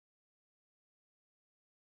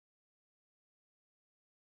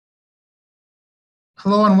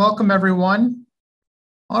Hello and welcome, everyone.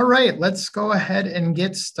 All right, let's go ahead and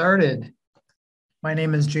get started. My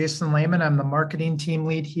name is Jason Lehman. I'm the marketing team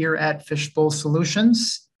lead here at Fishbowl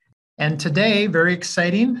Solutions. And today, very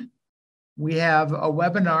exciting, we have a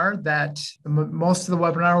webinar that most of the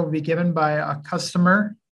webinar will be given by a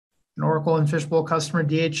customer, an Oracle and Fishbowl customer,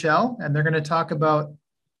 DHL, and they're going to talk about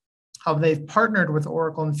how they've partnered with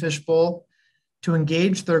Oracle and Fishbowl to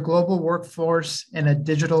engage their global workforce in a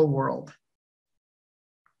digital world.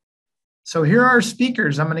 So here are our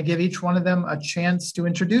speakers. I'm going to give each one of them a chance to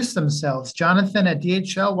introduce themselves. Jonathan at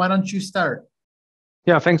DHL, why don't you start?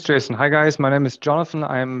 Yeah, thanks, Jason. Hi, guys. My name is Jonathan.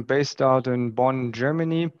 I'm based out in Bonn,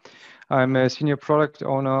 Germany. I'm a senior product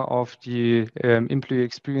owner of the employee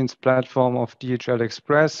experience platform of DHL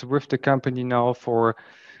Express with the company now for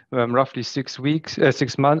roughly 6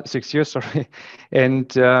 years, sorry.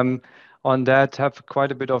 And on that, have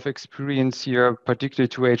quite a bit of experience here, particularly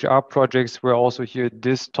to HR projects, where also here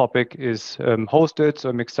this topic is hosted. So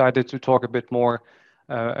I'm excited to talk a bit more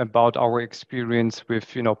about our experience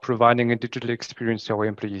with, providing a digital experience to our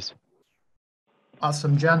employees.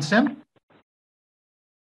 Awesome. John Sim?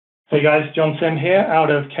 Hey guys, John Sim here,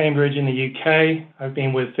 out of Cambridge in the UK. I've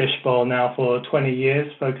been with Fishbowl now for 20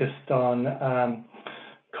 years, focused on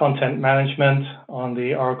content management on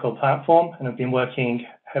the Oracle platform, and I've been working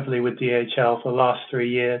heavily with DHL for the last 3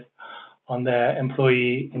 years on their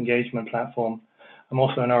employee engagement platform. I'm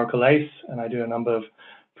also an Oracle ace, and I do a number of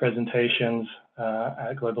presentations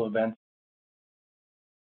at global events.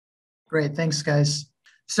 Great, thanks guys.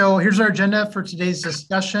 So here's our agenda for today's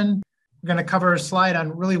discussion. We're going to cover a slide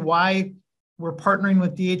on really why we're partnering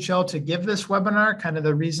with DHL to give this webinar, kind of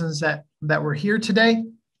the reasons that we're here today.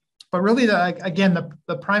 But really,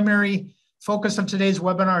 the primary focus of today's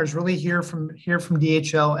webinar is really hear from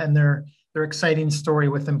DHL and their exciting story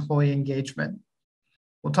with employee engagement.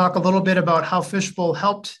 We'll talk a little bit about how Fishbowl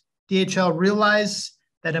helped DHL realize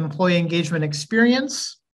that employee engagement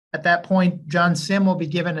experience. At that point, John Sim will be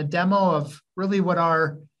given a demo of really what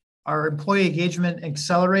our employee engagement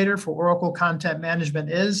accelerator for Oracle Content Management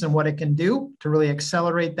is and what it can do to really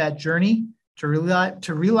accelerate that journey to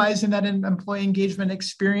realizing that employee engagement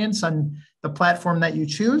experience on the platform that you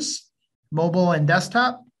choose, mobile and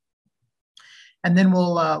desktop. And then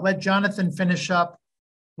we'll let Jonathan finish up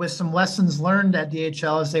with some lessons learned at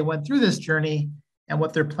DHL as they went through this journey and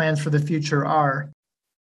what their plans for the future are.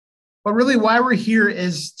 But really why we're here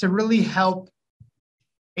is to really help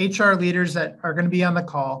HR leaders that are going to be on the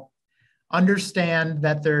call understand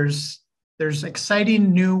that there's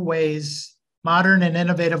exciting new ways, modern and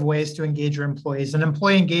innovative ways to engage your employees. And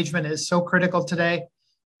employee engagement is so critical today.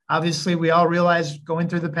 Obviously, we all realize going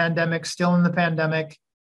through the pandemic, still in the pandemic,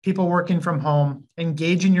 people working from home,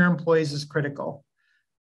 engaging your employees is critical.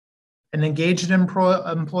 An engaged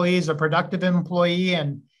employee is a productive employee,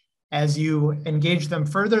 and as you engage them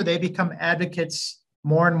further, they become advocates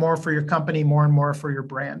more and more for your company, more and more for your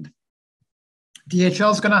brand.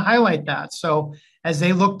 DHL is going to highlight that. So as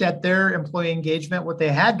they looked at their employee engagement, what they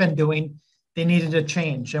had been doing, they needed a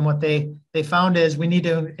change. And what they found is we need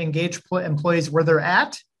to engage employees where they're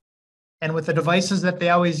at and with the devices that they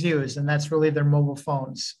always use, and that's really their mobile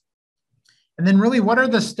phones. And then really, what are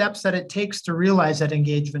the steps that it takes to realize that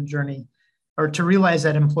engagement journey or to realize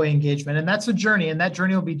that employee engagement? And that's a journey, and that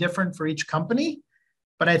journey will be different for each company.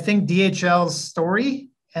 But I think DHL's story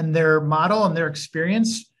and their model and their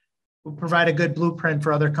experience will provide a good blueprint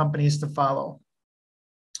for other companies to follow.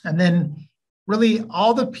 And then really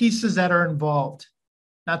all the pieces that are involved,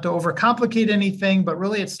 not to overcomplicate anything, but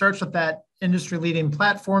really it starts with that industry-leading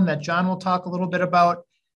platform that John will talk a little bit about,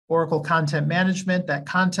 Oracle Content Management, that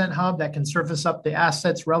content hub that can surface up the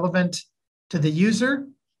assets relevant to the user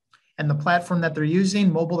and the platform that they're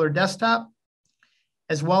using, mobile or desktop,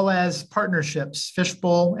 as well as partnerships,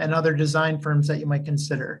 Fishbowl and other design firms that you might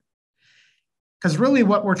consider. Because really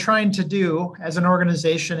what we're trying to do as an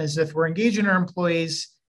organization is if we're engaging our employees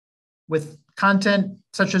with content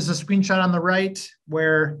such as the screenshot on the right,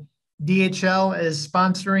 where DHL is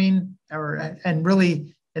sponsoring and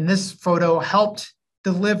really in this photo helped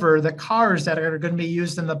deliver the cars that are going to be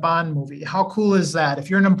used in the Bond movie. How cool is that? If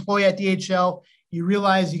you're an employee at DHL, you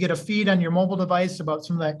realize you get a feed on your mobile device about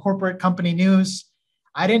some of that corporate company news.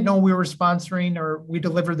 I didn't know we were sponsoring or we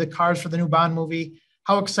delivered the cars for the new Bond movie.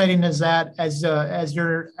 How exciting is that as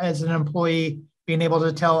an employee being able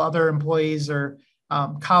to tell other employees or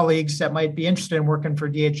colleagues that might be interested in working for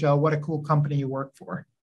DHL what a cool company you work for?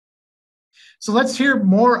 So let's hear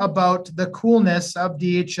more about the coolness of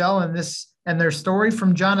DHL and their story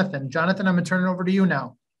from Jonathan. Jonathan, I'm going to turn it over to you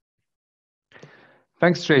now.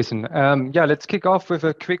 Thanks, Jason. Yeah, let's kick off with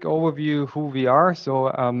a quick overview who we are. So,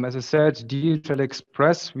 as I said, DHL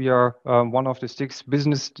Express, we are one of the 6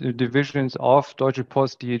 business divisions of Deutsche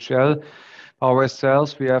Post DHL.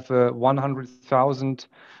 Ourselves, we have 100,000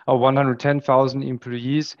 or 110,000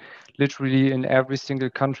 employees, literally in every single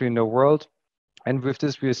country in the world. And with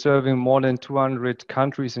this, we are serving more than 200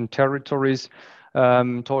 countries and territories,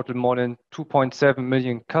 total more than 2.7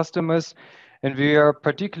 million customers. And we are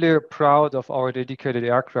particularly proud of our dedicated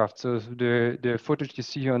aircraft. So the footage you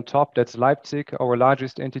see here on top, that's Leipzig, our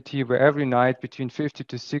largest entity, where every night between 50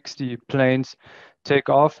 to 60 planes take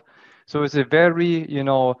off. So it's a very,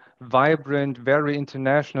 vibrant, very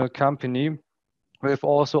international company with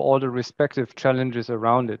also all the respective challenges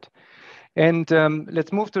around it. And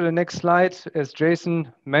let's move to the next slide. As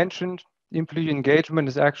Jason mentioned, employee engagement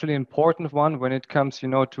is actually an important one when it comes,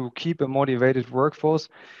 to keep a motivated workforce.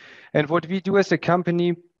 And what we do as a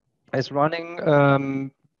company is running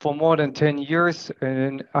for more than 10 years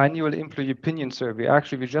an annual employee opinion survey.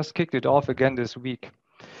 Actually, we just kicked it off again this week.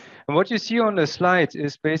 And what you see on the slide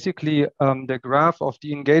is basically the graph of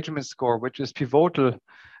the engagement score, which is pivotal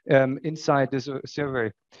inside this survey.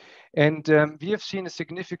 And we have seen a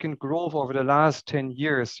significant growth over the last 10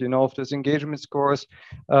 years, of those engagement scores.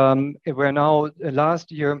 We're now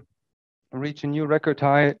last year reached a new record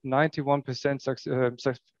high, 91%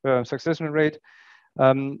 success rate.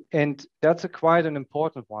 And that's quite an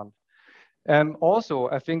important one. Also,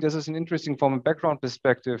 I think this is an interesting from a background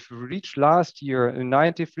perspective. We reached last year a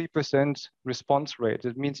 93% response rate.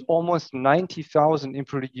 It means almost 90,000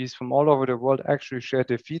 employees from all over the world actually shared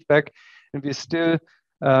their feedback, and we still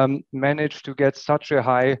managed to get such a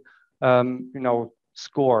high,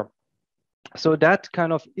 score. So that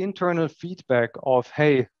kind of internal feedback of,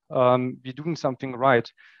 hey, we're doing something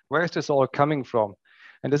right. Where is this all coming from?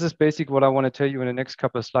 And this is basically what I want to tell you in the next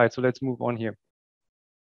couple of slides. So let's move on here.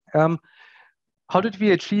 How did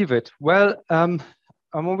we achieve it? Well, I'm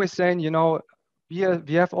always saying, we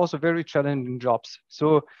have also very challenging jobs.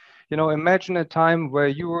 So, imagine a time where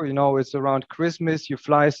it's around Christmas, you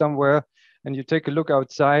fly somewhere and you take a look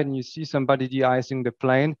outside and you see somebody de-icing the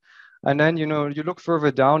plane. And then, you look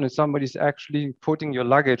further down and somebody's actually putting your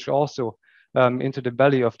luggage also into the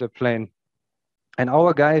belly of the plane. And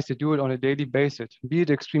our guys, they do it on a daily basis, be it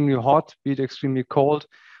extremely hot, be it extremely cold,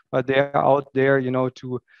 but they're out there,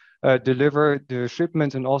 to deliver the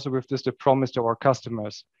shipments and also with this, the promise to our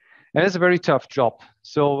customers. And it's a very tough job.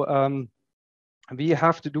 So we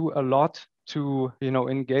have to do a lot to,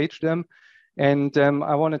 engage them. And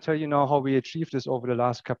I want to tell you now how we achieved this over the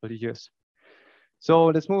last couple of years. So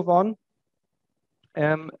let's move on.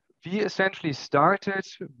 We essentially started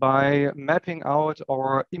by mapping out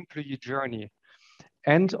our employee journey.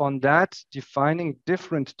 And on that, defining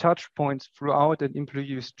different touch points throughout an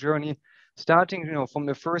employee's journey, starting, from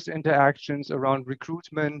the first interactions around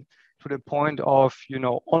recruitment to the point of,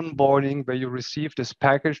 onboarding, where you receive this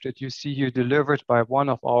package that you see here delivered by one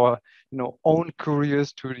of our, own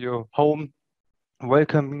couriers to your home,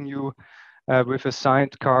 welcoming you with a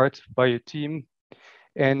signed card by your team,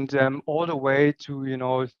 and all the way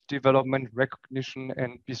to, development, recognition,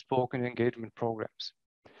 and bespoke engagement programs.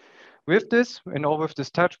 With this, and all with this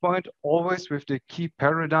touch point, always with the key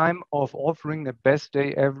paradigm of offering the best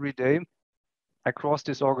day every day across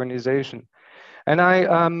this organization. And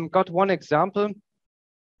I got one example.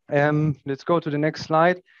 Let's go to the next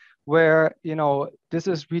slide, where this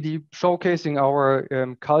is really showcasing our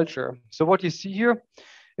culture. So what you see here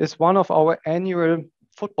is one of our annual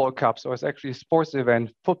football cups, or it's actually a sports event,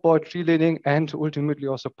 football, cheerleading, and ultimately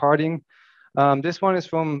also partying. This one is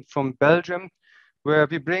from Belgium, where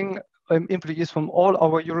we bring employees from all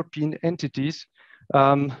our European entities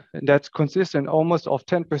that consist in almost of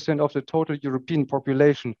 10% of the total European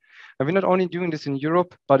population. And we're not only doing this in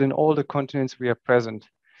Europe, but in all the continents we are present.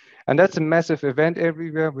 And that's a massive event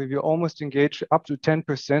everywhere, where we almost engage up to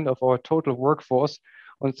 10% of our total workforce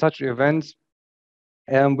on such events,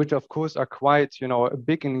 which of course are quite, a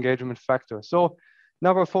big engagement factor. So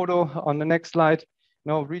another photo on the next slide,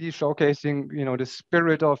 really showcasing, the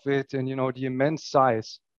spirit of it and, the immense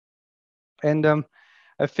size. And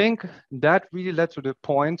I think that really led to the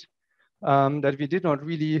point that we did not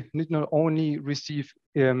only receive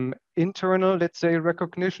internal, let's say,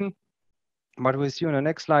 recognition, but we see on the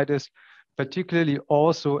next slide is particularly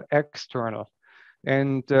also external.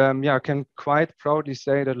 And I can quite proudly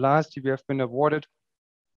say that last year we have been awarded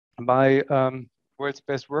by World's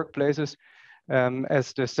Best Workplaces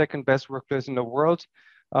as the second best workplace in the world.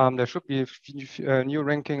 There should be a new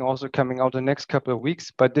ranking also coming out the next couple of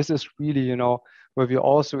weeks, but this is really, where we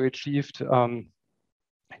also achieved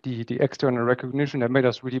the external recognition that made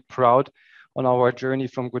us really proud on our journey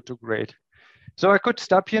from good to great. So I could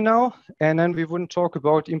stop here now, and then we wouldn't talk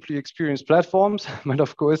about employee experience platforms, but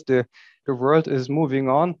of course the world is moving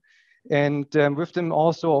on, and with them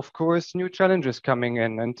also, of course, new challenges coming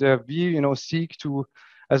in, and we, seek to,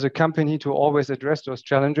 as a company, to always address those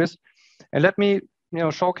challenges. And let me,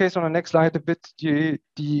 showcase on the next slide a bit the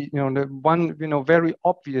one, very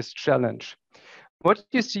obvious challenge. What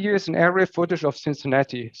you see here is an aerial footage of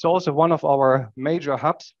Cincinnati. It's also one of our major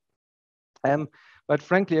hubs. But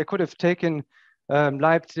frankly, I could have taken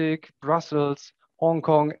Leipzig, Brussels, Hong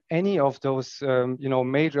Kong, any of those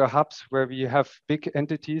major hubs where we have big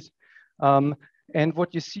entities. And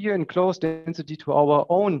what you see here in close density to our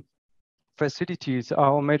own facilities,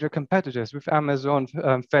 our major competitors with Amazon,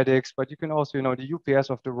 FedEx, but you can also, the UPS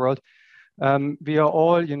of the world. We are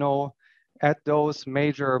all, at those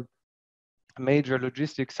major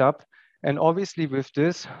logistics hub. And obviously with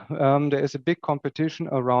this, there is a big competition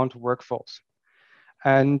around workforce.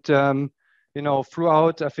 And,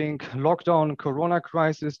 throughout, I think, lockdown, Corona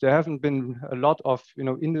crisis, there haven't been a lot of,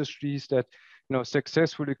 industries that,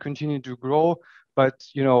 successfully continue to grow. But,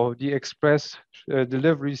 the express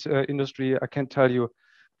deliveries industry, I can tell you,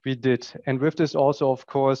 we did. And with this also, of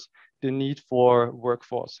course, the need for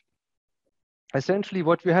workforce. Essentially,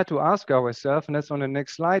 what we had to ask ourselves, and that's on the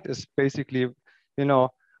next slide, is basically,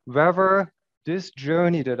 whether this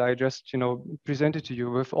journey that I just, presented to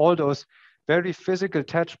you with all those very physical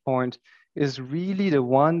touch point is really the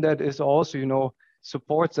one that is also,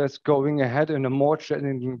 supports us going ahead in a more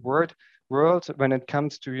challenging world when it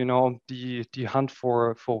comes to, the hunt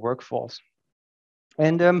for workforce.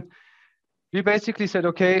 And we basically said,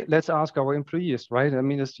 okay, let's ask our employees, right? I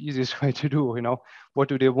mean, it's the easiest way to do, what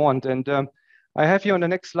do they want? And I have here on the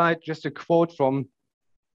next slide just a quote from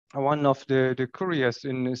one of the couriers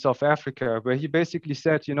in South Africa, where he basically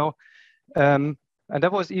said, and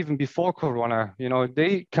that was even before Corona,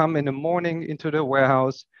 they come in the morning into the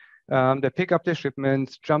warehouse, they pick up their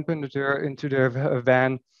shipments, jump into their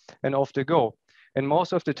van, and off they go. And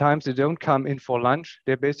most of the times they don't come in for lunch.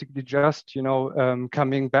 They're basically just,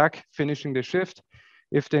 coming back, finishing the shift.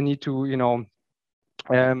 If they need to,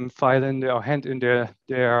 file in or hand in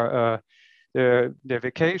their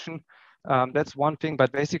vacation, that's one thing,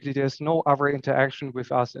 but basically there's no other interaction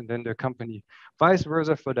with us and then the company, vice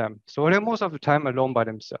versa for them. So they're most of the time alone by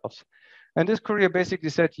themselves. And this courier basically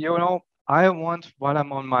said, I want, while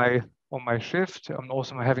I'm on my shift, I'm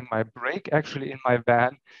also having my break actually in my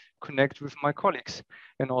van, connect with my colleagues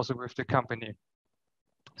and also with the company.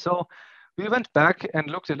 So we went back and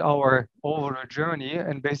looked at our overall journey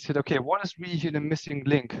and basically said, okay, what is really the missing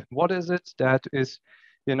link? What is it that is,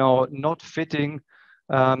 not fitting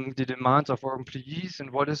the demands of our employees,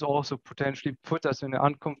 and what is also potentially put us in an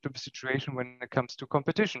uncomfortable situation when it comes to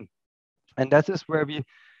competition? And that is where we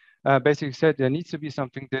basically said there needs to be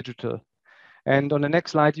something digital. And on the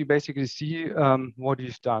next slide, you basically see what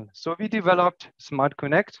we've done. So we developed Smart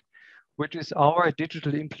Connect, which is our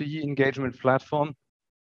digital employee engagement platform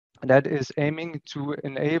that is aiming to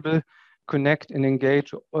enable, connect, and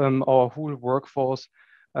engage our whole workforce,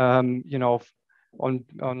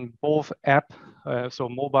 on both app, so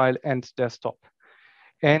mobile and desktop.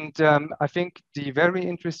 And I think the very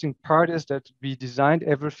interesting part is that we designed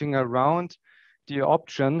everything around the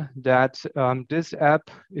option that this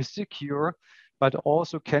app is secure, but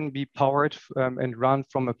also can be powered and run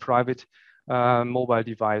from a private mobile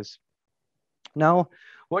device. Now,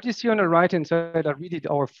 what you see on the right-hand side are really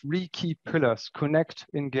our 3 key pillars: connect,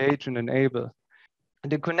 engage, and enable.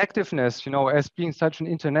 The connectiveness, as being such an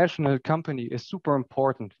international company, is super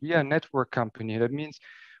important. We are a network company. That means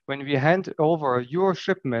when we hand over your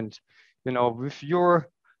shipment, with your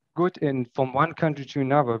good in from one country to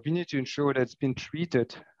another, we need to ensure that it's been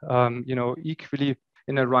treated, equally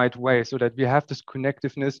in the right way, so that we have this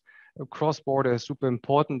connectiveness across border is super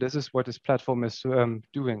important. This is what this platform is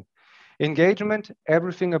doing. Engagement,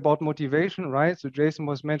 everything about motivation, right? So Jason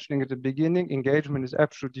was mentioning at the beginning, engagement is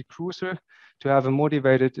absolutely crucial to have a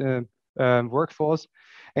motivated workforce.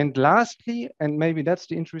 And lastly, and maybe that's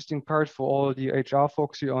the interesting part for all the HR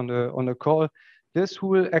folks here on the call, this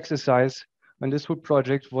whole exercise and this whole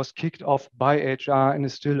project was kicked off by HR and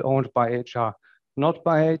is still owned by HR, not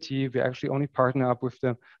by IT. We actually only partner up with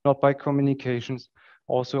them, not by communications,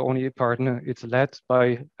 also only a partner. It's led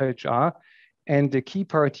by HR. And the key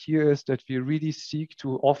part here is that we really seek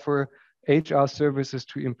to offer HR services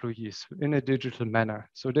to employees in a digital manner.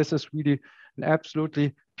 So this is really an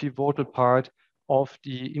absolutely pivotal part of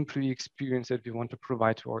the employee experience that we want to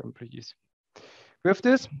provide to our employees. With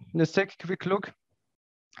this, let's take a quick look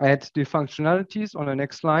at the functionalities on the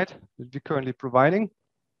next slide that we're currently providing.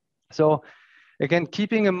 So Again,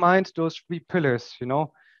 keeping in mind those three pillars, you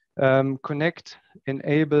know, connect,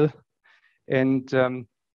 enable, and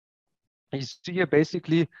you see here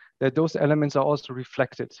basically that those elements are also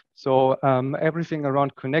reflected. So everything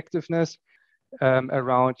around connectiveness,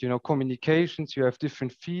 around, you know, communications, you have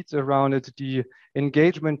different feeds around it. The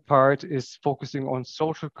engagement part is focusing on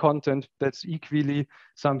social content. That's equally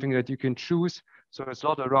something that you can choose. So it's a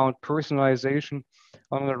lot around personalization.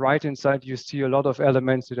 On the right-hand side, you see a lot of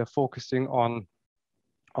elements that are focusing on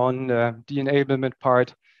the enablement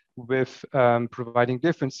part with providing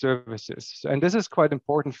different services. And this is quite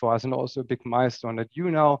important for us and also a big milestone that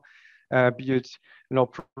you now, be it an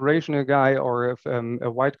operational guy or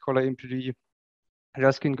a white collar employee,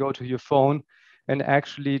 just can go to your phone and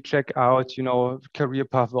actually check out, you know, career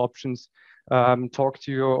path options, talk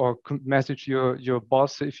to your or message your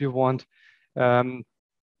boss if you want, and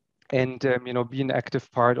you know, be an active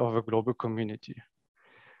part of a global community.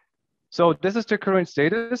 So this is the current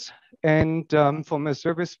status, and from a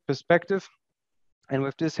service perspective, and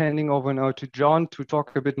with this handing over now to John to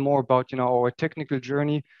talk a bit more about, you know, our technical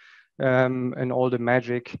journey and all the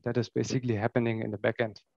magic that is basically happening in the back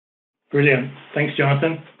end. Brilliant. Thanks,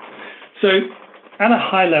 Jonathan. So at a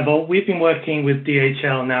high level, we've been working with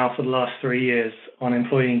DHL now for the last 3 years on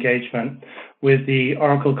employee engagement with the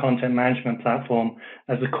Oracle Content Management Platform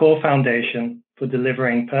as the core foundation for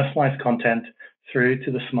delivering personalized content through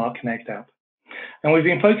to the Smart Connect app. And we've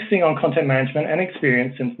been focusing on content management and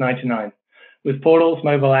experience since '99 with portals,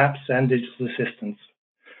 mobile apps, and digital assistants.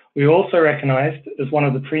 We were also recognized as one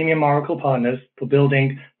of the premium Oracle partners for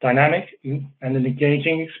building dynamic and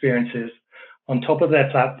engaging experiences on top of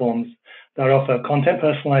their platforms that offer content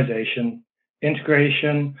personalization,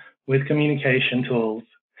 integration with communication tools,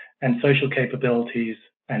 and social capabilities,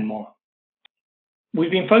 and more.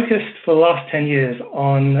 We've been focused for the last 10 years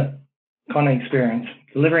on content experience,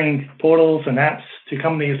 delivering portals and apps to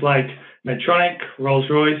companies like Medtronic,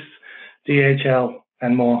 Rolls-Royce, DHL,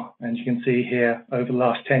 and more, as you can see here over the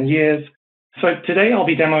last 10 years. So today I'll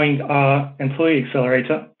be demoing our employee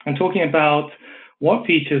accelerator and talking about what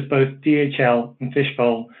features both DHL and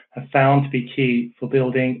Fishbowl have found to be key for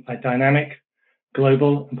building a dynamic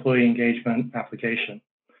global employee engagement application,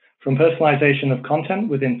 from personalization of content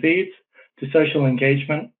within feeds to social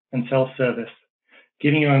engagement and self-service,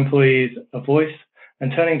 giving your employees a voice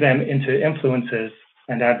and turning them into influencers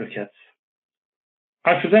and advocates.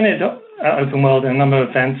 I presented at Open World in a number of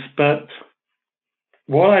events, but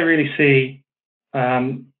what I really see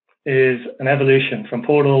is an evolution from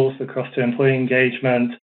portals across to employee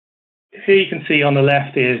engagement. Here you can see on the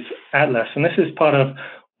left is Atlas, and this is part of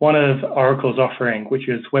one of Oracle's offering, which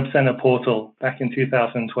is Web Center Portal back in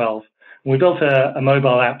 2012. And we built a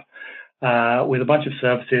mobile app with a bunch of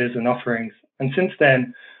services and offerings. And since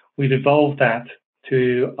then, we've evolved that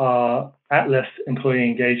to our Atlas employee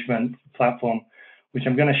engagement platform, which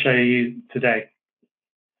I'm going to show you today.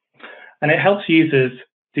 And it helps users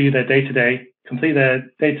do their day-to-day, complete their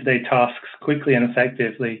day-to-day tasks quickly and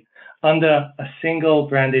effectively under a single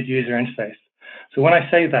branded user interface. So when I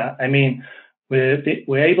say that, I mean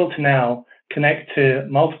we're able to now connect to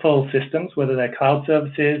multiple systems, whether they're cloud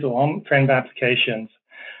services or on-prem applications,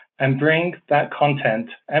 and bring that content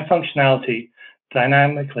and functionality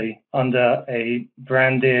dynamically under a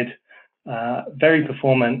branded, very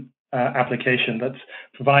performant application that's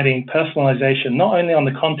providing personalization, not only on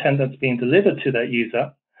the content that's being delivered to that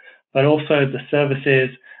user, but also the services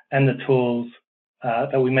and the tools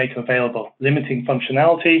that we make available, limiting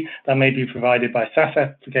functionality that may be provided by SaaS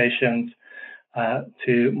applications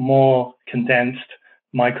to more condensed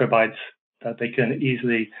microbytes that they can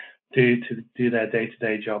easily do to do their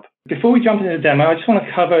day-to-day job. Before we jump into the demo, I just want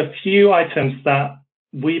to cover a few items that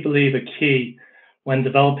we believe are key when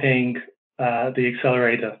developing the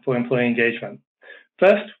accelerator for employee engagement.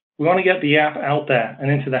 First, we want to get the app out there and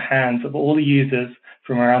into the hands of all the users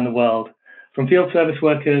from around the world, from field service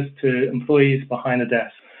workers to employees behind the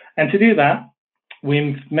desk. And to do that,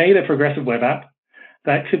 we've made a progressive web app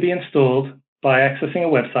that could be installed by accessing a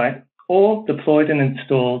website or deployed and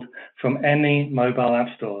installed from any mobile app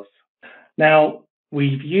stores. Now,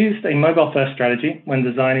 we've used a mobile-first strategy when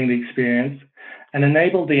designing the experience and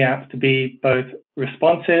enabled the app to be both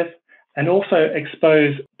responsive and also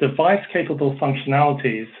expose device-capable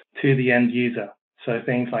functionalities to the end user. So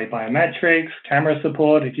things like biometrics, camera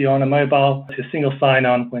support if you're on a mobile, to single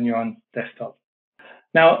sign-on when you're on desktop.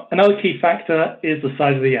 Now, another key factor is the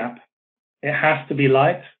size of the app. It has to be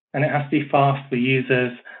light and it has to be fast for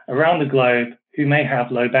users around the globe who may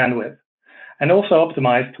have low bandwidth, and also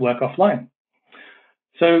optimized to work offline.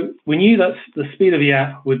 So we knew that the speed of the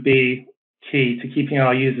app would be key to keeping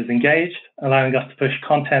our users engaged, allowing us to push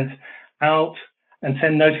content out and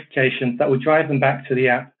send notifications that would drive them back to the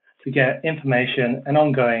app to get information and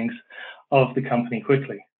ongoings of the company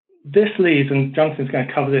quickly. This leads, and Jonathan's going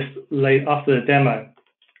to cover this late after the demo,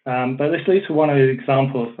 but this leads to one of the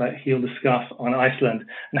examples that he'll discuss on Iceland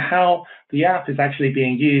and how the app is actually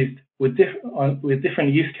being used with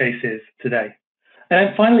different use cases today. And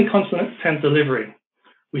then finally, content delivery.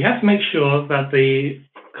 We have to make sure that the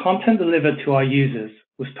content delivered to our users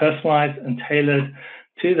was personalized and tailored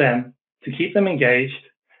to them to keep them engaged,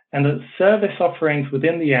 and that service offerings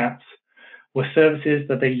within the apps were services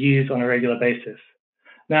that they use on a regular basis.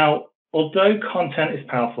 Now, although content is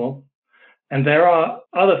powerful, and there are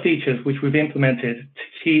other features which we've implemented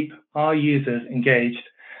to keep our users engaged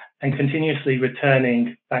and continuously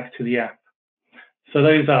returning back to the app. So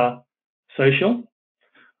those are social,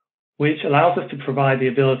 which allows us to provide the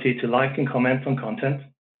ability to like and comment on content,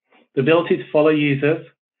 the ability to follow users,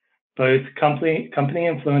 both company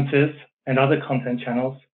influencers and other content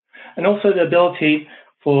channels, and also the ability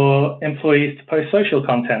for employees to post social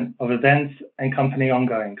content of events and company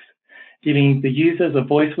ongoings, giving the users a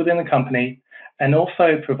voice within the company and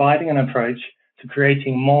also providing an approach to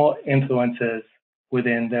creating more influencers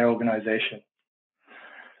within their organization.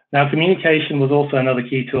 Now, communication was also another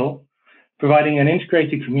key tool, providing an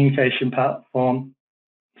integrated communication platform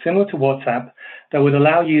similar to WhatsApp that would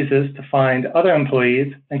allow users to find other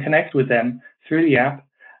employees and connect with them through the app,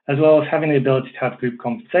 as well as having the ability to have group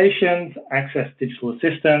conversations, access digital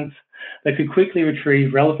assistants that could quickly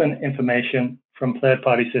retrieve relevant information from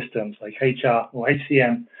third-party systems like HR or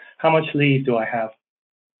HCM. How much lead do I have?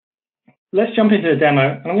 Let's jump into a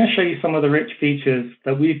demo. I'm going to show you some of the rich features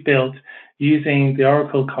that we've built using the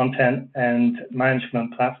Oracle Content and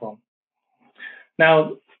Management Platform.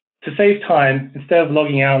 Now, to save time, instead of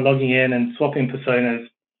logging out, logging in, and swapping personas,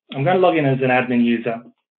 I'm going to log in as an admin user.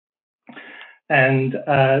 And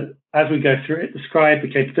as we go through it, describe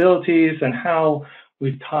the capabilities and how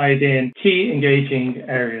we've tied in key engaging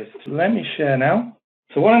areas. So let me share now.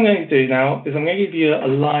 So what I'm going to do now is I'm going to give you a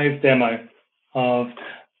live demo of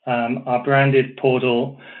our branded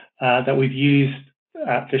portal that we've used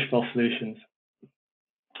at Fishbowl Solutions.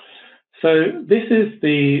 So this is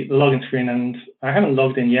the login screen, and I haven't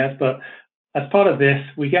logged in yet, but as part of this,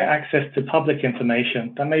 we get access to public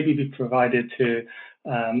information that may be provided to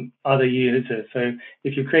other users. So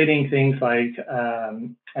if you're creating things like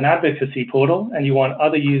an advocacy portal and you want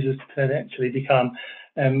other users to potentially become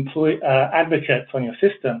advocates on your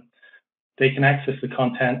system, they can access the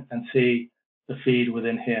content and see the feed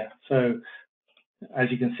within here. So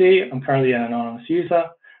as you can see, I'm currently an anonymous user.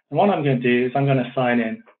 And what I'm going to do is I'm going to sign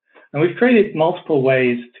in. And we've created multiple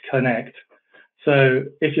ways to connect. So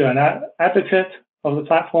if you're an advocate of the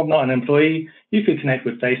platform, not an employee, you could connect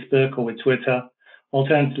with Facebook or with Twitter.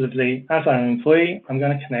 Alternatively, as I'm an employee, I'm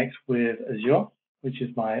going to connect with Azure, which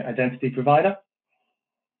is my identity provider.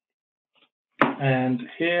 And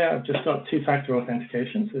here I've just got two-factor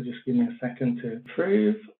authentication, so just give me a second to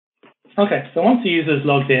prove. Okay, so once the user's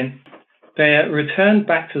logged in, they're returned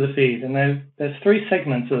back to the feed, and there's three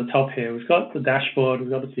segments at the top here. We've got the dashboard, we've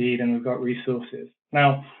got the feed, and we've got resources.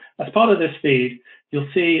 Now, as part of this feed, you'll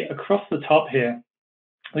see across the top here,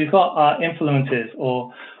 we've got our influencers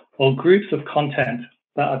or groups of content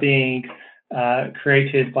that are being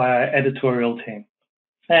created by our editorial team.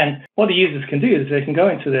 And what the users can do is they can go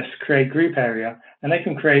into this create group area and they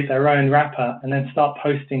can create their own wrapper and then start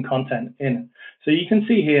posting content in. So you can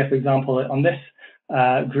see here, for example, on this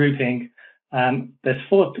grouping, there's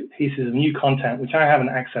 4 pieces of new content, which I haven't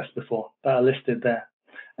accessed before, that are listed there.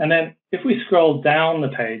 And then if we scroll down the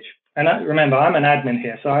page, and remember, I'm an admin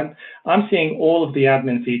here, so I'm seeing all of the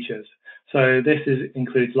admin features. So this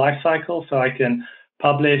includes lifecycle, so I can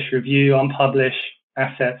publish, review, unpublish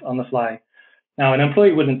assets on the fly. Now, an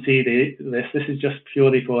employee wouldn't see this. This is just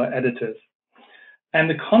purely for editors. And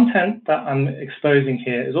the content that I'm exposing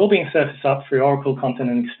here is all being surfaced up through Oracle Content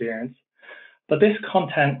and Experience. But this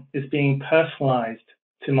content is being personalized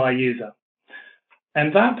to my user.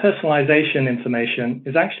 And that personalization information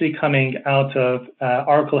is actually coming out of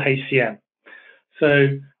Oracle HCM.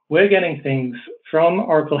 So we're getting things from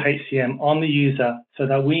Oracle HCM on the user so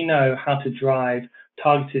that we know how to drive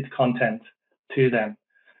targeted content to them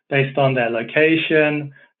based on their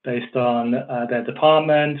location, based on their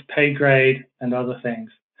department, pay grade, and other things.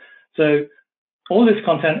 So all this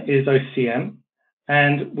content is OCM,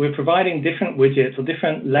 and we're providing different widgets or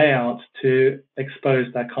different layouts to expose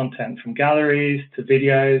that content, from galleries to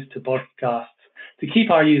videos to podcasts, to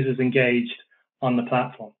keep our users engaged on the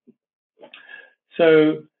platform.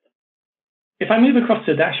 So if I move across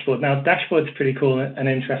to dashboard, now dashboard's pretty cool and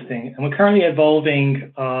interesting, and we're currently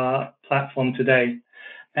evolving our platform today.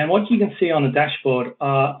 And what you can see on the dashboard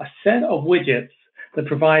are a set of widgets that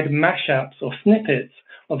provide mashups or snippets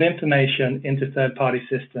of information into third-party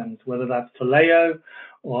systems, whether that's Taleo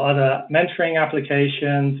or other mentoring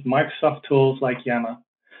applications, Microsoft tools like Yammer.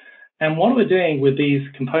 And what we're doing with these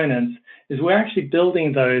components is we're actually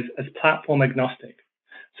building those as platform agnostic.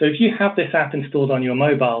 So if you have this app installed on your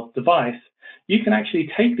mobile device, you can actually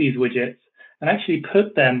take these widgets and actually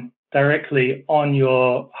put them directly on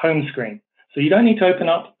your home screen. So you don't need to open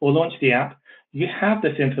up or launch the app. You have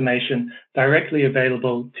this information directly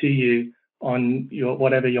available to you on your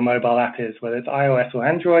whatever your mobile app is, whether it's iOS or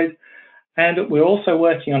Android. And we're also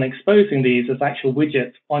working on exposing these as actual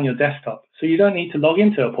widgets on your desktop. So you don't need to log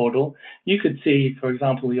into a portal. You could see, for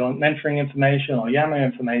example, your mentoring information or Yammer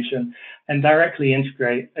information and directly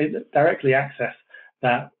access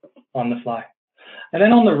that on the fly. And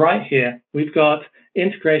then on the right here, we've got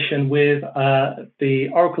integration with the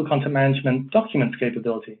Oracle Content Management Documents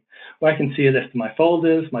capability, where I can see a list of my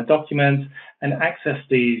folders, my documents, and access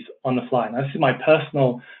these on the fly. Now, this is my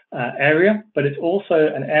personal area, but it's also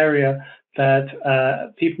an area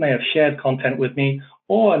that people may have shared content with me,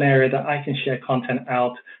 or an area that I can share content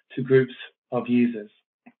out to groups of users.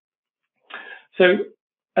 So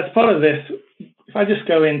as part of this, if I just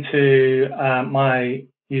go into my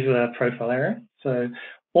user profile area, so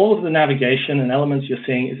all of the navigation and elements you're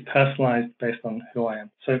seeing is personalized based on who I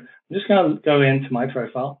am. So I'm just going to go into my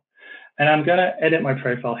profile, and I'm going to edit my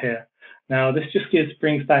profile here. Now, this just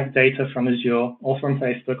brings back data from Azure or from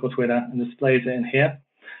Facebook or Twitter and displays it in here.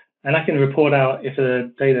 And I can report out if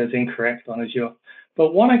the data is incorrect on Azure.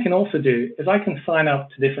 But what I can also do is I can sign up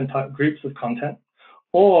to different groups of content,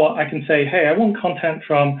 or I can say, hey, I want content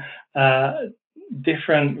from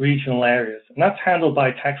different regional areas. And that's handled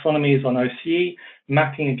by taxonomies on OCE,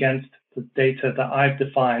 mapping against the data that I've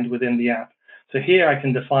defined within the app. So here I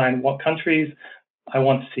can define what countries I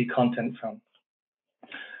want to see content from.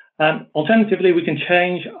 Alternatively, we can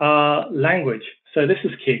change our language. So this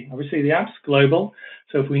is key. Obviously, the app's global.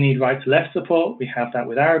 So if we need right to left support, we have that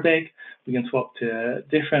with Arabic. We can swap to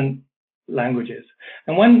different languages.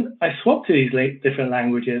 And when I swap to these different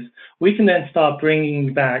languages, we can then start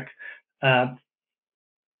bringing back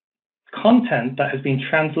content that has been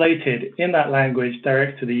translated in that language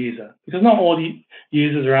direct to the user, because not all the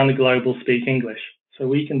users around the globe will speak English. So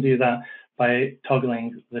we can do that by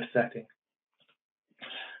toggling this setting.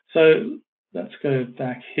 So let's go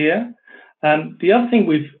back here. The other thing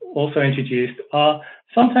we've also introduced are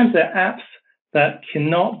sometimes there are apps that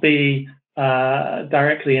cannot be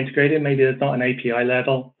directly integrated. Maybe there's not an API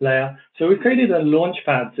level layer. So we've created a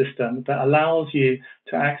launchpad system that allows you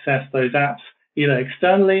to access those apps either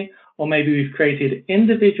externally, or maybe we've created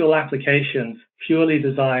individual applications purely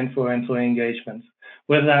designed for employee engagements,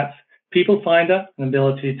 whether that's People Finder, an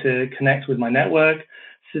ability to connect with my network,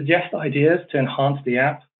 suggest ideas to enhance the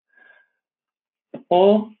app,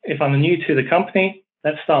 or if I'm new to the company,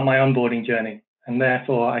 let's start my onboarding journey. And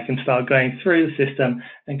therefore, I can start going through the system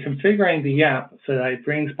and configuring the app so that it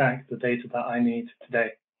brings back the data that I need today.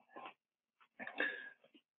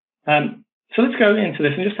 So let's go into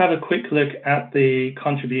this and just have a quick look at the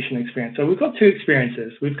contribution experience. So we've got two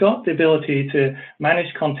experiences. We've got the ability to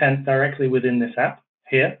manage content directly within this app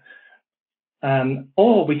here,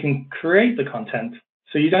 or we can create the content.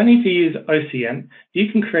 So you don't need to use OCM.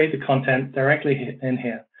 You can create the content directly in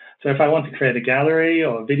here. So if I want to create a gallery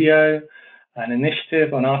or a video, an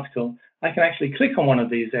initiative or an article, I can actually click on one of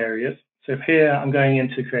these areas. So if here I'm going in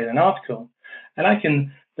to create an article, and I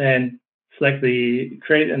can then select the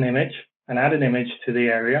create an image and add an image to the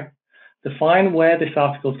area, define where this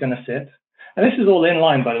article is going to sit. And this is all in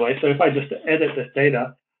line, by the way. So if I just edit this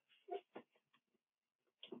data,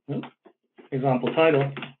 example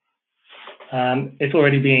title, it's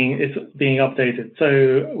already being updated.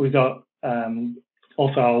 So we've got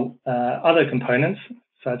also other components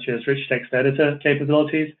such as rich text editor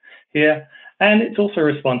capabilities here, and it's also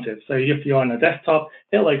responsive. So if you're on a desktop,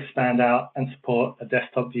 it'll expand out and support a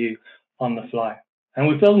desktop view on the fly. And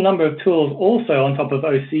we've built a number of tools also on top of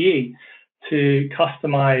OCE to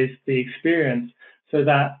customize the experience so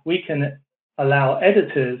that we can allow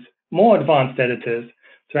editors, more advanced editors,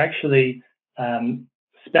 to actually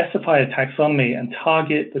specify a taxonomy and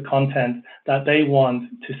target the content that they want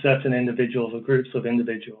to certain individuals or groups of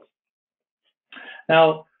individuals.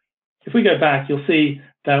 Now, if we go back, you'll see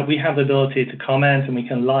that we have the ability to comment and we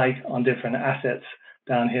can like on different assets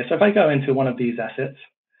down here. So if I go into one of these assets,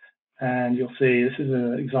 and you'll see this is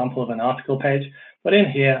an example of an article page, but in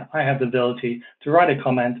here, I have the ability to write a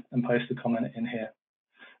comment and post a comment in here.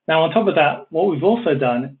 Now, on top of that, what we've also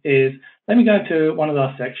done is, let me go into one of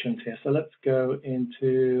our sections here. So let's go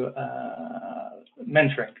into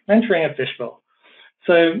mentoring at Fishbowl.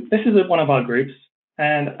 So this is one of our groups,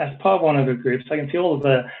 and as part of one of the groups, I can see all of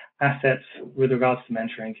the assets with regards to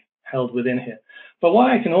mentoring held within here. But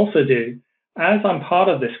what I can also do, as I'm part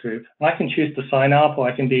of this group, I can choose to sign up, or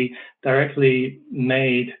I can be directly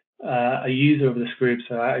made a user of this group,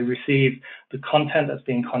 so I receive the content that's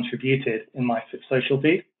being contributed in my social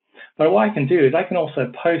feed. But what I can do is I can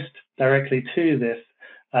also post directly to this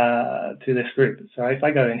group. So if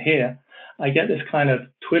I go in here, I get this kind of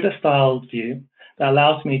Twitter-style view that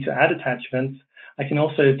allows me to add attachments. I can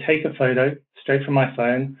also take a photo straight from my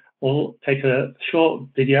phone, or take a short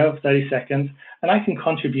video of 30 seconds, and I can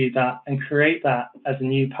contribute that and create that as a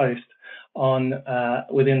new post on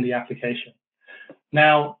within the application.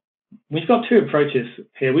 Now, we've got two approaches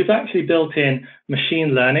here. We've actually built in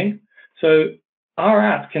machine learning. So our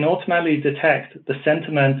app can automatically detect the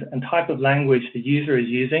sentiment and type of language the user is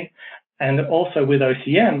using, and also with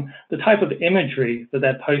OCM, the type of imagery that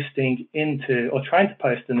they're posting into or trying to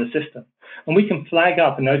post in the system. And we can flag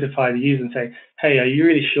up and notify the user and say, hey, are you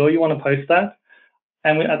really sure you want to post that?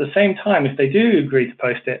 And at the same time, if they do agree to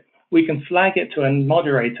post it, we can flag it to a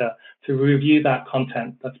moderator to review that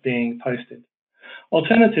content that's being posted.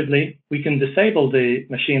 Alternatively, we can disable the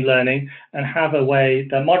machine learning and have a way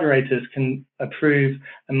that moderators can approve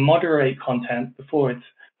and moderate content before it's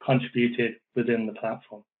contributed within the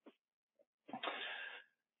platform.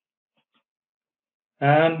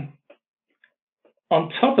 On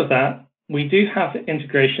top of that, we do have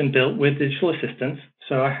integration built with digital assistants.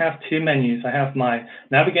 So I have two menus. I have my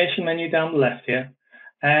navigation menu down the left here,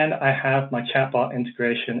 and I have my chatbot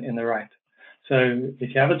integration in the right. So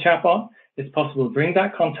if you have a chatbot, it's possible to bring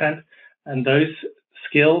that content and those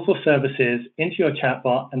skills or services into your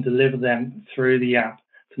chatbot and deliver them through the app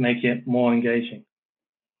to make it more engaging.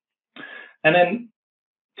 And then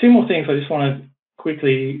two more things I just want to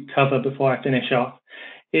quickly cover before I finish off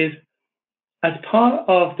is, as part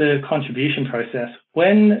of the contribution process,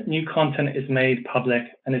 when new content is made public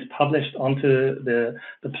and is published onto the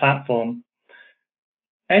platform,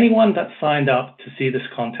 anyone that's signed up to see this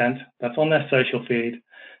content that's on their social feed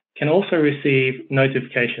can also receive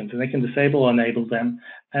notifications, and they can disable or enable them.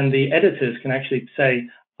 And the editors can actually say,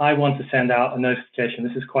 I want to send out a notification.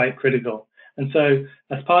 This is quite critical. And so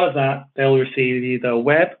as part of that, they'll receive either a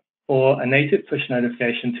web or a native push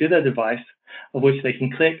notification to their device, of which they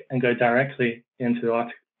can click and go directly into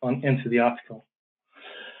the article.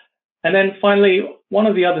 And then finally, one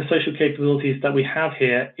of the other social capabilities that we have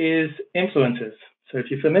here is influencers. So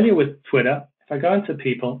if you're familiar with Twitter, if I go into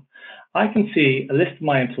people, I can see a list of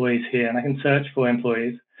my employees here, and I can search for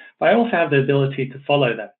employees, but I also have the ability to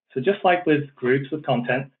follow them. So just like with groups with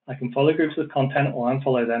content, I can follow groups with content or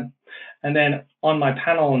unfollow them. And then on my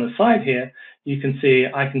panel on the side here, you can see,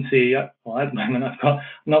 well, at the moment I'm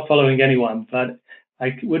not following anyone, but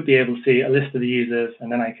I would be able to see a list of the users,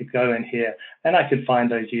 and then I could go in here and I could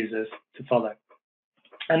find those users to follow.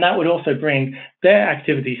 And that would also bring their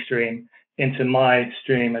activity stream into my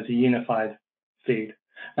stream as a unified feed.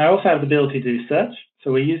 Now, I also have the ability to do search.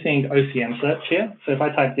 So we're using OCM search here. So if I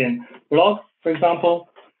typed in blog, for example,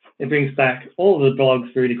 it brings back all of the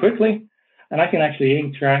blogs really quickly, and I can actually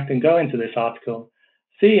interact and go into this article,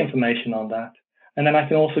 see information on that. And then I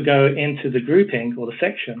can also go into the grouping or the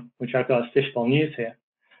section, which I've got as Fishbowl News here.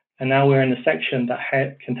 And now we're in the section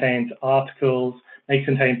that contains articles, may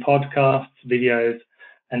contain podcasts, videos,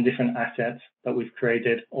 and different assets that we've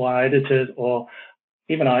created, or our editors, or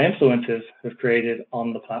even our influencers have created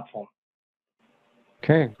on the platform.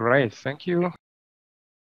 Okay, great. Thank you.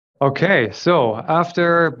 Okay, so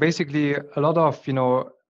after basically a lot of,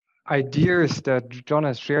 ideas that John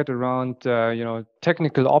has shared around,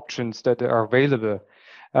 technical options that are available,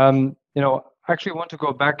 I actually want to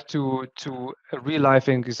go back to a real life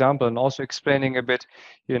example and also explaining a bit,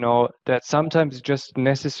 that sometimes it's just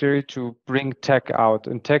necessary to bring tech out,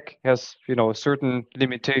 and tech has, a certain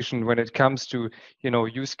limitation when it comes to,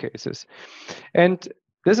 use cases. And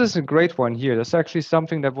this is a great one here. That's actually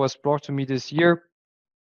something that was brought to me this year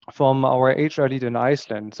from our HR lead in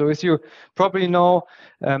Iceland. So as you probably know,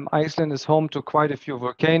 Iceland is home to quite a few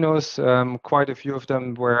volcanoes, quite a few of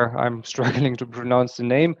them where I'm struggling to pronounce the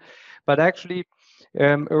name. But actually,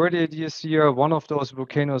 earlier this year, one of those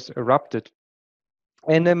volcanoes erupted.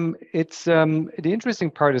 And the interesting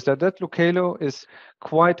part is that volcano is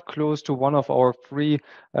quite close to one of our 3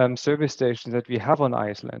 service stations that we have on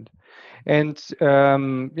Iceland. And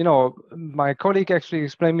my colleague actually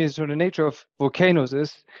explained me, so the nature of volcanoes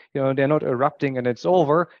is, they're not erupting and it's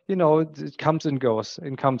over. It comes and goes,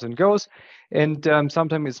 and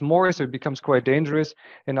sometimes it's more, so it becomes quite dangerous.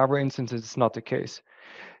 In other instances, it's not the case.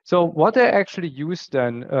 So what I actually used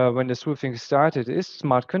then when this whole thing started is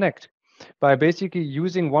Smart Connect, by basically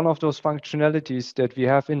using one of those functionalities that we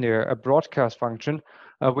have in there, a broadcast function,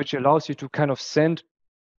 which allows you to kind of send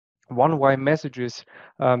one-way messages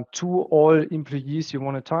to all employees you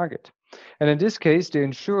want to target. And in this case, they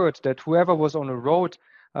ensured that whoever was on a road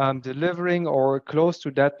delivering or close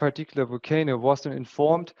to that particular volcano wasn't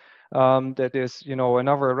informed that there's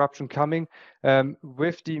another eruption coming,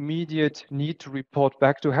 with the immediate need to report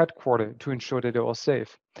back to headquarters to ensure that they're all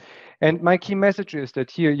safe. And my key message is that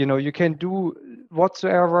here, you can do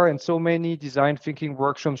whatsoever and so many design thinking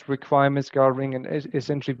workshops, requirements gathering, and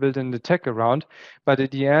essentially building the tech around. But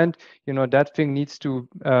at the end, that thing needs to,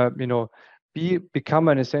 become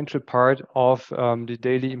an essential part of the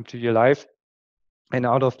daily employee life. And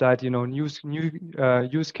out of that, new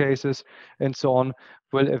use cases and so on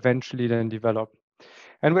will eventually then develop.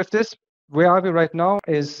 And with this, where are we right now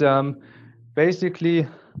is basically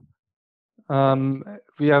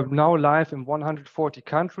we are now live in 140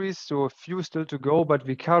 countries, so a few still to go, but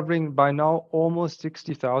we're covering by now almost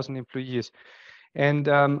 60,000 employees. And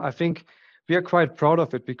I think we are quite proud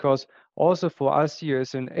of it, because also for us here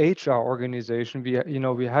as an HR organization,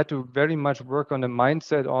 we had to very much work on the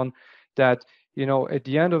mindset on that, at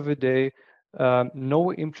the end of the day,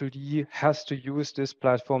 no employee has to use this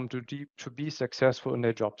platform to be successful in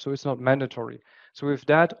their job. So it's not mandatory. So with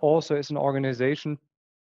that, also as an organization,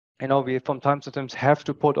 we from time to time have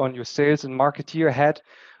to put on your sales and marketeer hat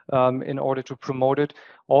in order to promote it.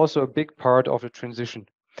 Also a big part of the transition.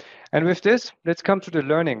 And with this, let's come to the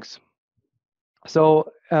learnings.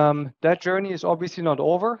 So that journey is obviously not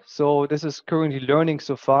over. So this is currently learning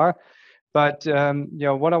so far. But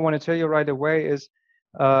what I want to tell you right away is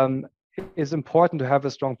it's important to have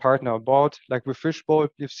a strong partner about, like with Fishbowl,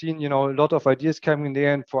 you've seen, a lot of ideas coming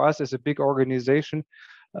there. And for us as a big organization,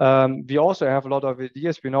 we also have a lot of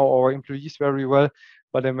ideas. We know our employees very well,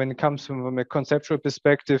 but then when it comes from a conceptual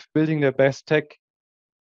perspective, building the best tech,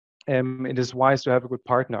 it is wise to have a good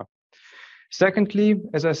partner. Secondly,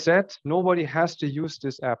 as I said, nobody has to use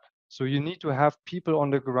this app. So you need to have people on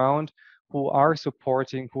the ground who are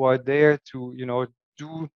supporting, who are there to,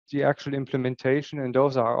 do the actual implementation, and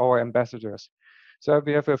those are our ambassadors. So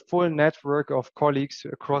we have a full network of colleagues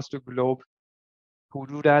across the globe who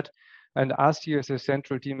do that. And us here as a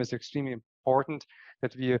central team is extremely important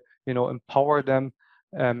that we, empower them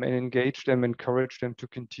and engage them, encourage them to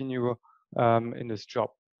continue in this job.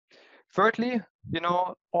 Thirdly,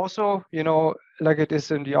 also, like it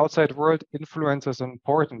is in the outside world, influencers are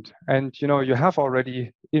important. And, you have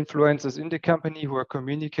already influencers in the company who are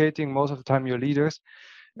communicating most of the time, your leaders.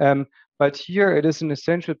 But here it is an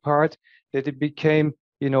essential part that it became,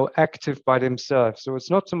 active by themselves. So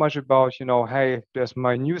it's not so much about, hey, there's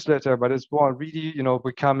my newsletter, but it's more really,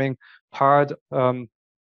 becoming part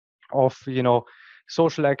of,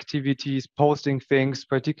 social activities, posting things,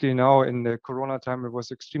 particularly now in the Corona time, it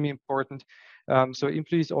was extremely important. So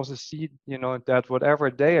employees also see, that whatever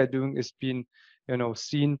they are doing is being,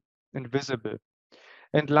 seen and visible.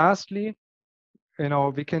 And lastly,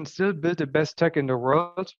 we can still build the best tech in the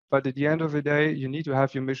world, but at the end of the day, you need to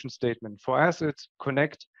have your mission statement. For us, it's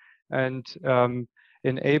connect and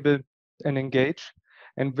enable and engage.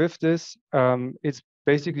 And with this, it's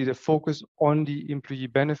basically the focus on the employee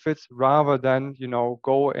benefits rather than,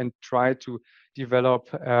 go and try to develop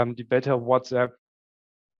the better WhatsApp.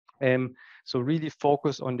 So really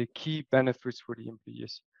focus on the key benefits for the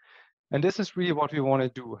employees. And this is really what we want to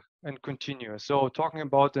do and continue. So talking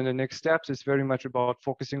about in the next steps is very much about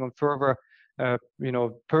focusing on further,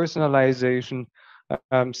 personalization,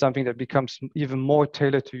 something that becomes even more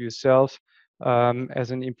tailored to yourself as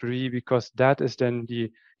an employee, because that is then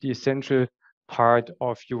the essential part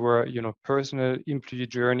of your, personal employee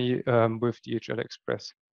journey with DHL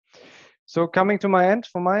Express. So coming to my end,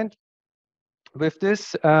 with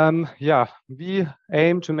this, we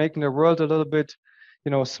aim to making the world a little bit,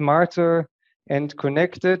 smarter and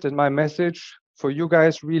connected. And my message for you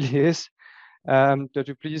guys really is that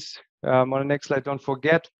you please, on the next slide, don't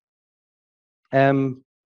forget,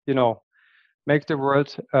 make the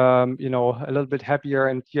world, a little bit happier,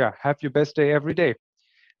 and have your best day every day.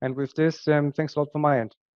 And with this, thanks a lot from my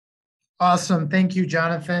end. Awesome. Thank you,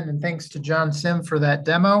 Jonathan. And thanks to John Sim for that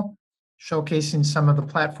demo, showcasing some of the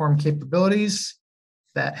platform capabilities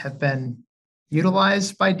that have been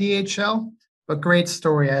utilized by DHL. But great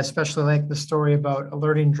story. I especially like the story about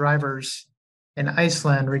alerting drivers in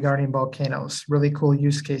Iceland regarding volcanoes. Really cool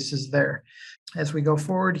use cases there. As we go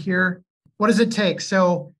forward here, what does it take?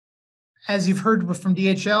 So as you've heard from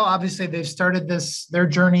DHL, obviously they've started their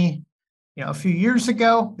journey, a few years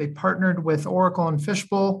ago. They partnered with Oracle and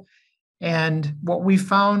Fishbowl. And what we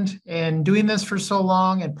found in doing this for so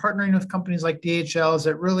long and partnering with companies like DHL is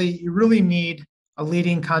that you really need a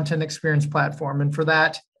leading content experience platform. And for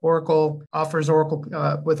that, Oracle offers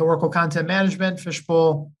with Oracle Content Management.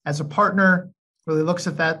 Fishbowl, as a partner, really looks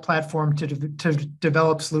at that platform to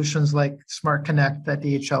develop solutions like Smart Connect that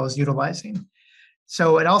DHL is utilizing.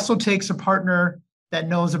 So it also takes a partner that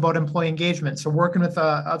knows about employee engagement. So working with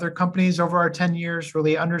other companies over our 10 years,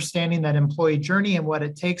 really understanding that employee journey and what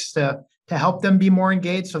it takes to help them be more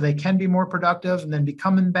engaged so they can be more productive and then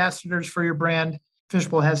become ambassadors for your brand.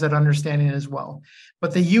 Fishbowl has that understanding as well.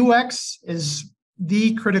 But the UX is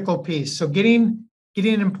the critical piece. So getting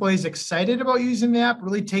employees excited about using the app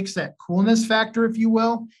really takes that coolness factor, if you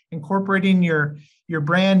will. Incorporating your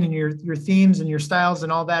brand and your themes and your styles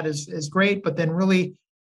and all that is great. But then really,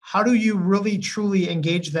 how do you really truly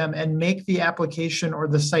engage them and make the application or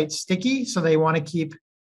the site sticky so they want to keep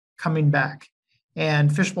coming back?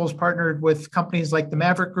 And Fishbowl's partnered with companies like the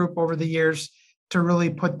Maverick Group over the years to really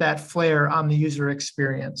put that flair on the user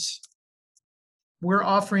experience. We're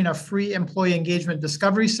offering a free employee engagement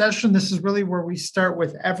discovery session. This is really where we start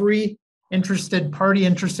with every interested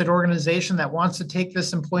organization that wants to take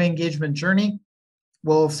this employee engagement journey.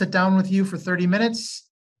 We'll sit down with you for 30 minutes,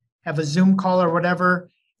 have a Zoom call or whatever,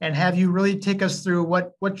 and have you really take us through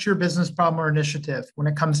what's your business problem or initiative when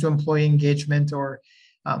it comes to employee engagement, or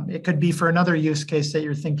it could be for another use case that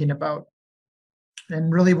you're thinking about.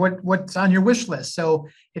 And really what's on your wish list. So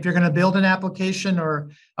if you're going to build an application or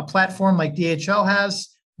a platform like DHL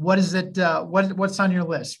has, what is it? What's on your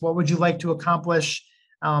list? What would you like to accomplish?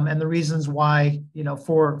 And the reasons why,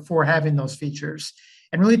 for having those features.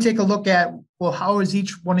 And really take a look at, well, how is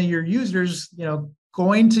each one of your users,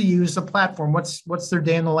 going to use the platform? What's their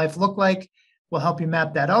day in the life look like? We'll help you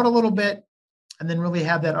map that out a little bit, and then really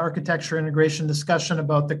have that architecture integration discussion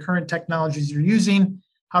about the current technologies you're using.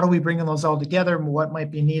 How do we bring those all together? What might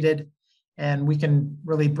be needed? And we can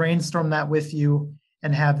really brainstorm that with you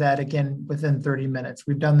and have that again within 30 minutes.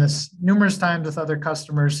 We've done this numerous times with other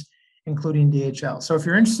customers, including DHL. So if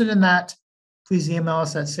you're interested in that, please email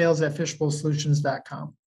us at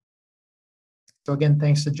sales@fishbowlsolutions.com. So again,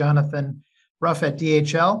 thanks to Jonathan Ruff at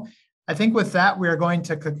DHL. I think with that, we are going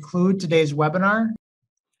to conclude today's webinar.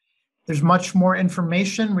 There's much more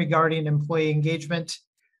information regarding employee engagement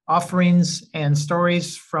offerings and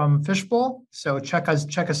stories from Fishbowl. So check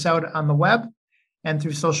us out on the web and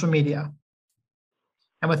through social media.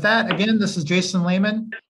 And with that, again, this is Jason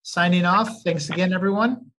Lehman signing off. Thanks again,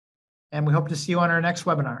 everyone. And we hope to see you on our next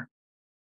webinar.